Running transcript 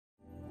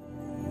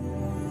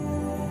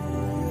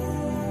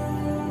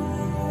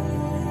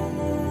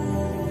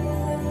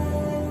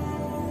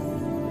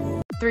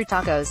Through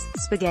tacos,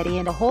 spaghetti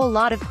and a whole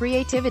lot of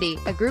creativity,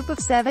 a group of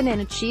 7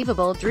 An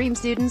Achievable Dream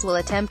students will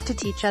attempt to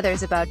teach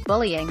others about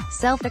bullying,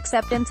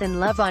 self-acceptance and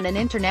love on an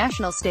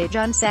international stage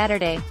on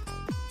Saturday.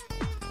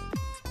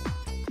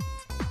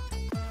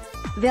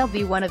 They'll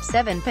be one of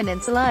 7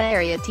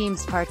 Peninsula-area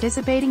teams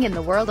participating in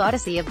the World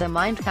Odyssey of the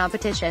Mind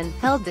competition,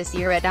 held this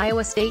year at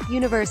Iowa State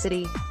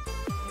University.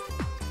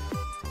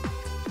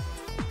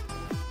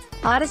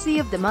 Odyssey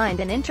of the Mind,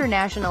 an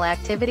international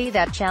activity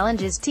that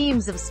challenges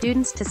teams of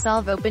students to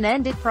solve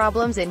open-ended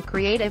problems in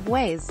creative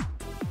ways.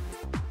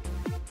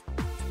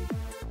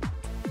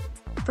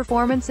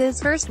 Performances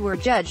first were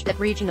judged at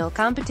regional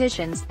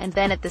competitions, and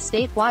then at the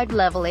statewide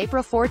level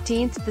April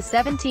 14th. The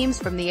 7 teams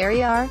from the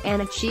area are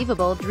An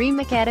Achievable Dream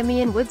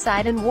Academy in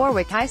Woodside and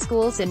Warwick High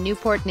Schools in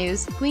Newport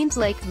News, Queens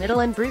Lake Middle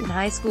and Bruton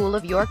High School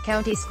of York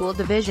County School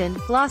Division,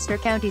 Gloucester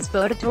County's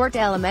Bodetort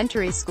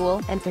Elementary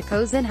School, and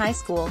Pecozin High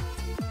School.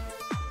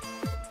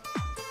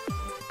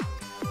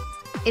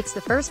 It's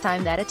the first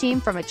time that a team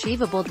from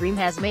Achievable Dream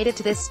has made it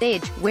to this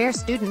stage, where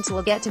students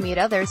will get to meet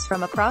others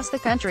from across the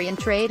country and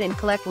trade and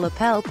collect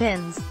lapel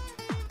pins.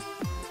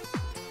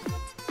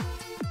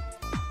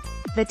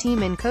 The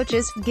team and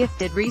coaches,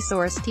 gifted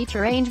resource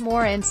teacher Ange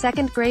Moore and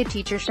second grade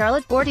teacher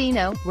Charlotte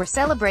Bordino, were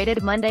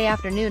celebrated Monday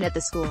afternoon at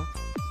the school.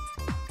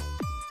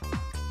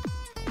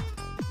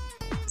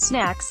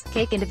 Snacks,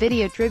 cake and a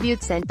video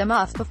tribute sent them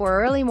off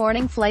before early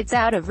morning flights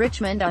out of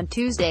Richmond on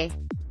Tuesday.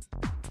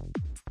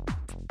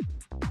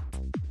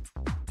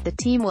 The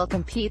team will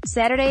compete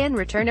Saturday and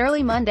return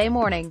early Monday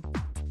morning.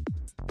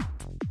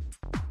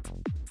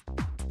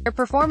 Their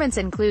performance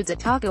includes a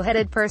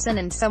taco-headed person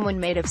and someone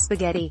made of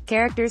spaghetti,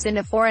 characters in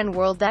a foreign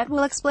world that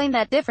will explain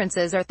that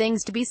differences are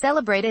things to be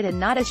celebrated and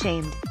not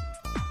ashamed.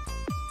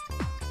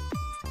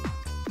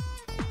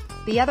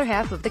 The other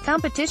half of the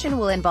competition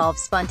will involve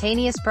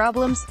spontaneous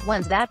problems,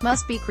 ones that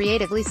must be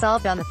creatively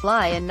solved on the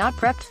fly and not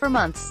prepped for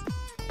months.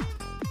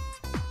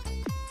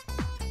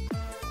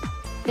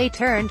 They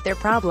turned their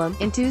problem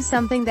into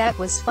something that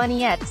was funny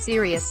yet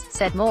serious,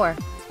 said Moore.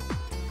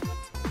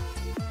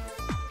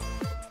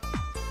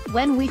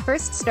 When we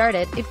first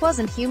started, it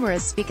wasn't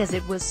humorous because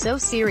it was so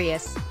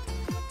serious.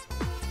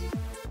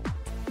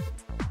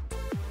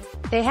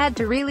 They had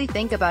to really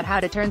think about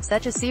how to turn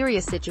such a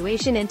serious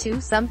situation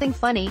into something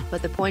funny,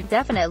 but the point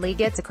definitely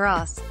gets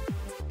across.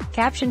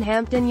 Caption: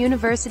 Hampton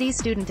University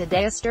student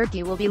Adea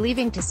Sturkey will be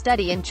leaving to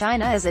study in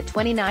China as a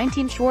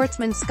 2019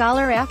 Schwarzman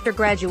Scholar after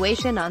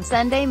graduation on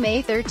Sunday,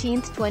 May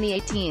 13,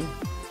 2018.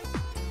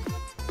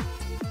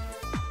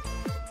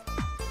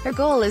 Her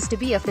goal is to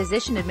be a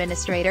physician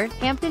administrator.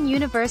 Hampton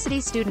University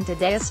student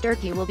Adea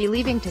Sturkey will be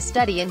leaving to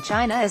study in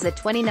China as a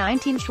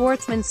 2019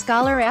 Schwarzman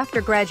Scholar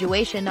after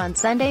graduation on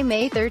Sunday,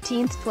 May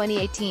 13,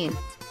 2018.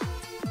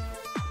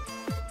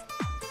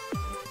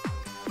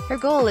 Her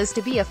goal is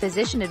to be a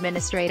physician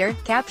administrator.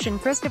 Caption: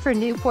 Christopher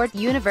Newport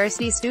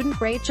University student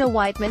Rachel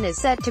Whiteman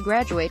is set to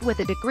graduate with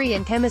a degree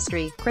in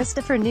chemistry.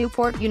 Christopher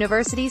Newport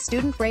University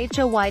student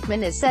Rachel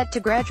Whiteman is set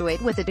to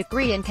graduate with a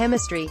degree in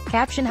chemistry.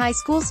 Caption: High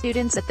school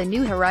students at the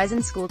New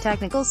Horizon School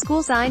Technical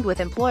School signed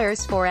with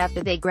employers for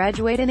after they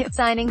graduate in its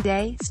signing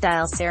day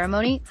style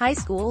ceremony. High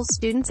school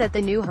students at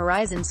the New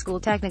Horizon School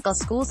Technical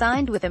School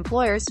signed with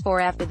employers for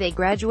after they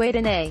graduate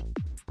in a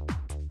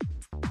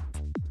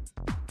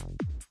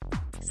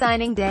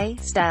signing day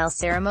style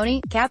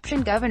ceremony.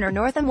 Caption: Governor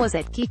Northam was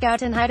at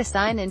Kecoughtan to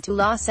sign into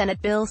law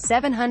Senate Bill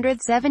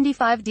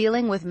 775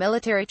 dealing with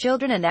military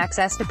children and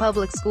access to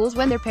public schools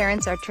when their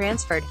parents are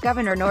transferred.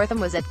 Governor Northam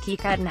was at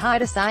Kecoughtan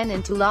to sign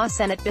into law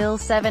Senate Bill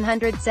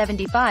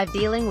 775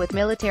 dealing with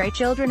military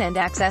children and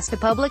access to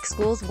public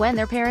schools when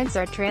their parents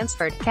are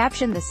transferred.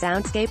 Caption: The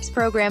Soundscapes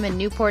program in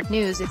Newport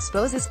News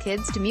exposes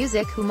kids to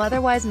music whom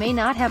otherwise may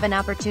not have an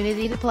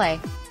opportunity to play.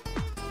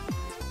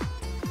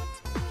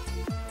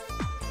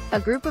 A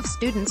group of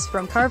students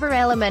from Carver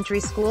Elementary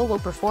School will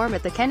perform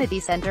at the Kennedy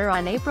Center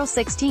on April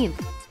 16.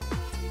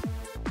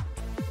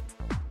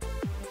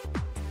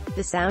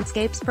 The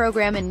Soundscapes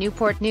program in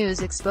Newport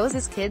News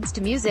exposes kids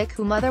to music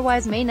whom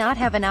otherwise may not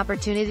have an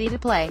opportunity to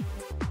play.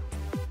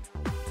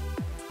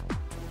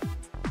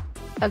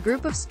 A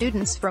group of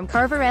students from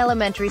Carver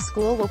Elementary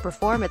School will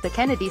perform at the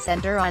Kennedy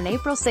Center on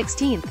April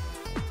 16.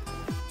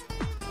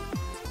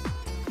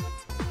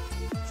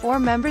 4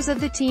 members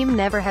of the team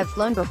never have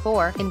flown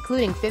before,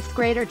 including 5th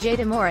grader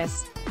Jada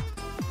Morris.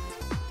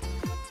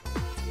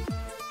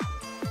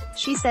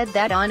 She said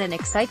that on an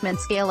excitement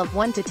scale of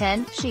 1 to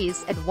 10,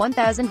 she's at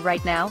 1,000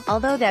 right now,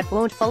 although that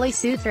won't fully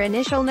soothe her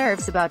initial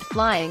nerves about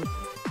flying.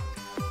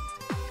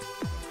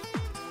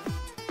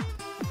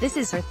 This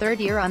is her 3rd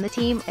year on the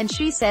team, and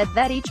she said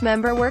that each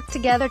member worked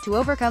together to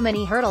overcome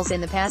any hurdles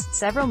in the past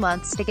several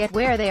months to get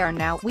where they are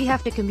now. We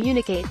have to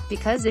communicate,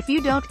 because if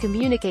you don't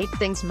communicate,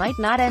 things might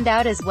not end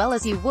out as well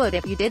as you would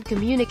if you did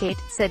communicate,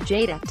 said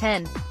Jada,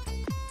 10.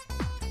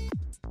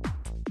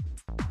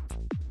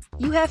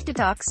 You have to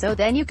talk so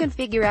then you can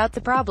figure out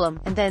the problem,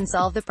 and then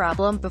solve the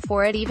problem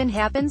before it even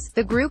happens.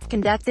 The group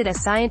conducted a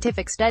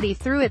scientific study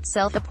through its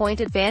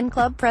self-appointed fan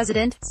club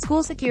president,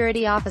 school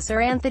security officer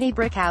Anthony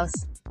Brickhouse.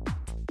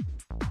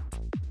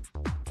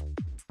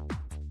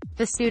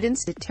 The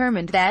students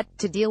determined that,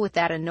 to deal with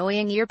that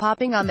annoying ear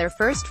popping on their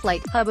first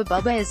flight, Hubba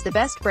Bubba is the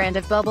best brand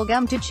of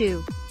bubblegum to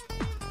chew.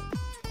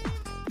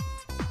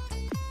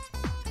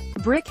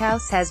 Brick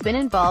House has been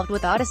involved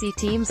with Odyssey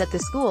teams at the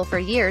school for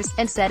years,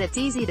 and said it's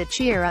easy to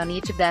cheer on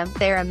each of them.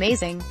 They're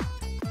amazing.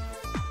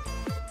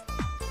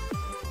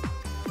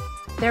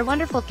 They're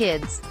wonderful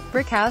kids,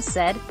 Brick House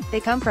said. They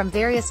come from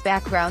various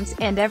backgrounds,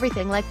 and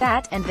everything like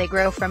that, and they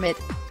grow from it.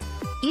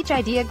 Each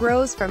idea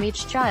grows from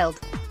each child.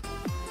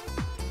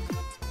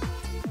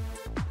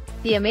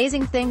 The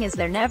amazing thing is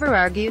they're never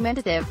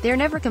argumentative, they're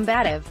never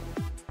combative.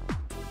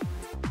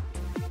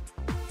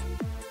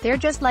 They're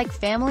just like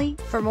family.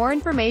 For more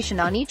information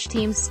on each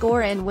team's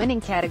score and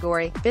winning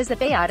category,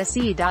 visit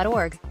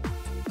odyssey.org.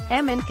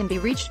 Hammond can be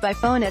reached by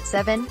phone at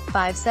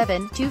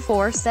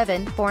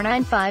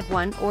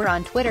 757-247-4951 or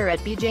on Twitter at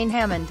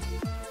bjanehammond.